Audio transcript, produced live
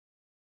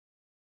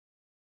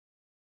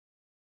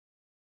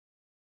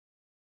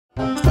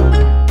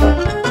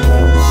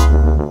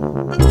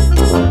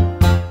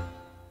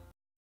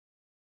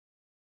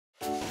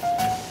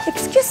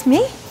Excuse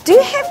me, do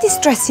you have this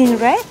dress in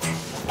red?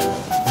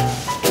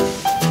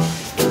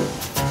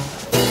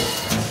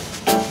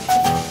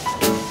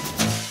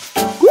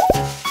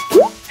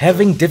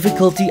 Having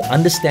difficulty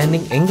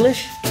understanding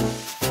English?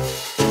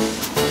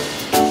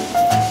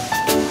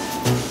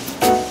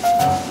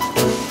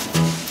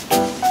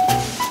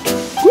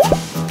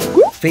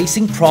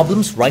 Facing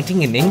problems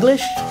writing in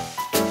English?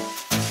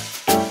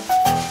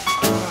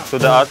 To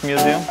the art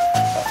museum.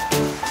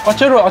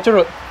 Orchard Road, Orchard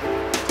Road.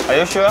 Are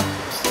you sure?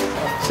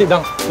 Sit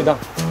down, sit down.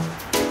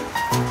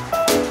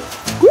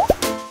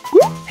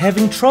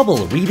 Having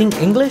trouble reading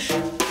English?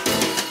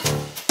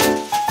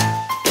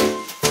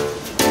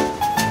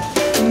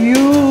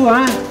 You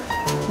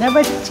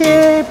never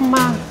check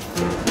ma.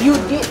 You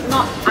did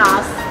not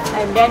ask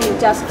and then you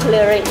just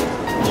clear it.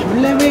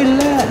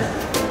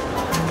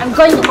 I'm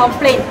going to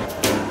complain.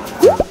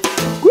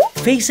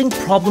 Facing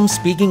problems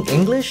speaking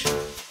English?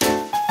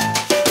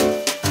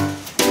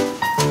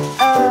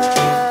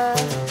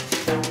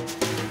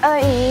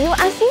 You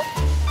ask him?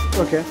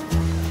 Okay.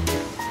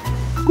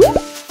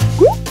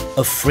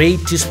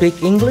 Afraid to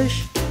speak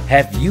English?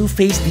 Have you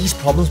faced these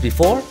problems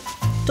before?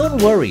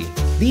 Don't worry,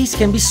 these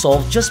can be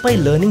solved just by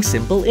learning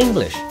simple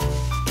English.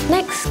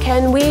 Next,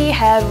 can we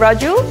have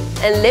Raju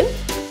and Lim?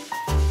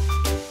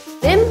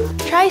 Lim,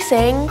 try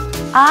saying,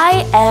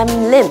 I am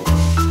Lim.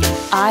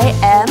 I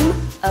am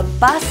a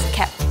bus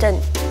captain.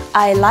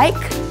 I like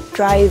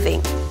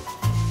driving.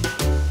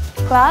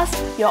 Class,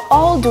 you're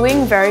all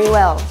doing very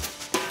well.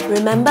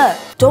 Remember,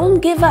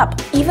 don't give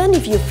up even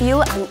if you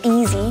feel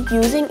uneasy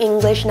using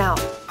English now.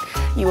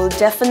 You will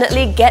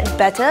definitely get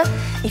better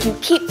if you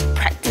keep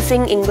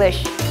practicing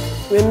English.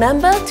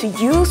 Remember to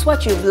use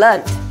what you've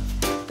learned.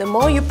 The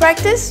more you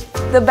practice,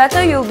 the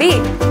better you'll be.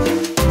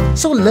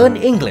 So learn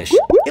English.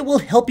 It will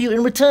help you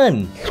in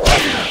return.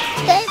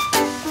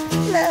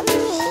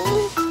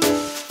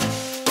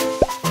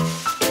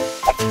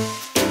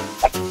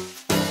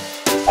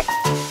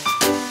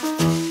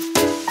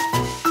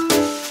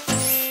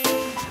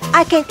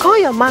 I can call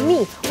your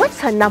mommy.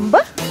 What's her number?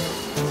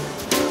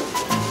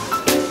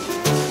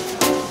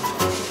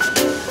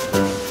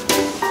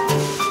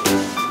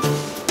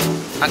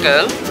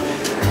 Uncle,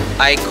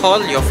 I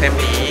call your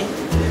family.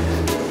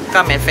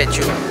 Come and fetch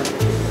you.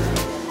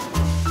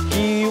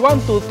 He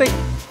want to take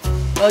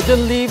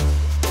urgent leave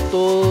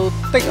to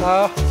take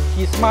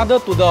his mother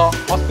to the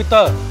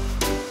hospital.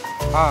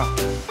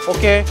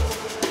 Okay.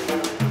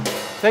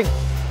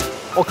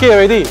 Okay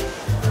already.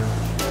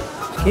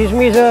 Excuse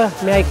me, sir.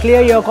 May I clear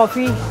your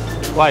coffee?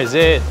 What is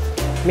it?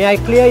 May I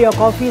clear your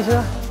coffee,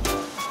 sir?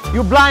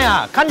 You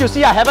blind Can't you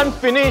see I haven't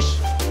finished?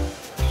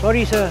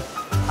 Sorry, sir.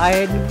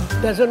 I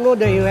doesn't know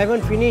that you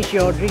haven't finished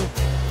your drink.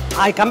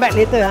 I come back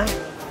later,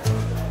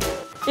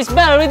 It's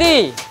bad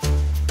already.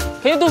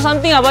 Can you do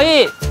something about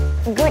it?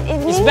 Good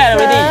evening, It's bad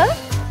already.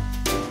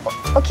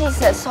 Okay,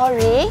 sir,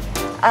 sorry.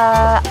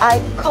 I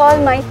call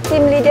my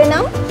team leader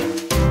now.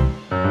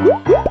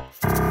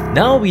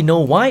 Now we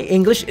know why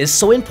English is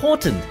so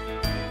important.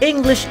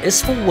 English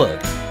is for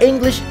work.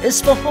 English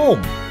is for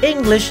home.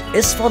 English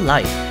is for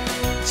life.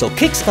 So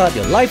kickstart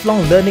your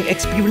lifelong learning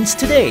experience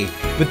today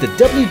with the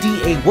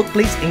WDA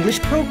Workplace English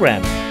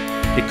program.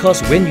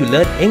 Because when you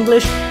learn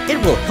English, it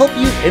will help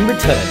you in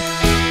return.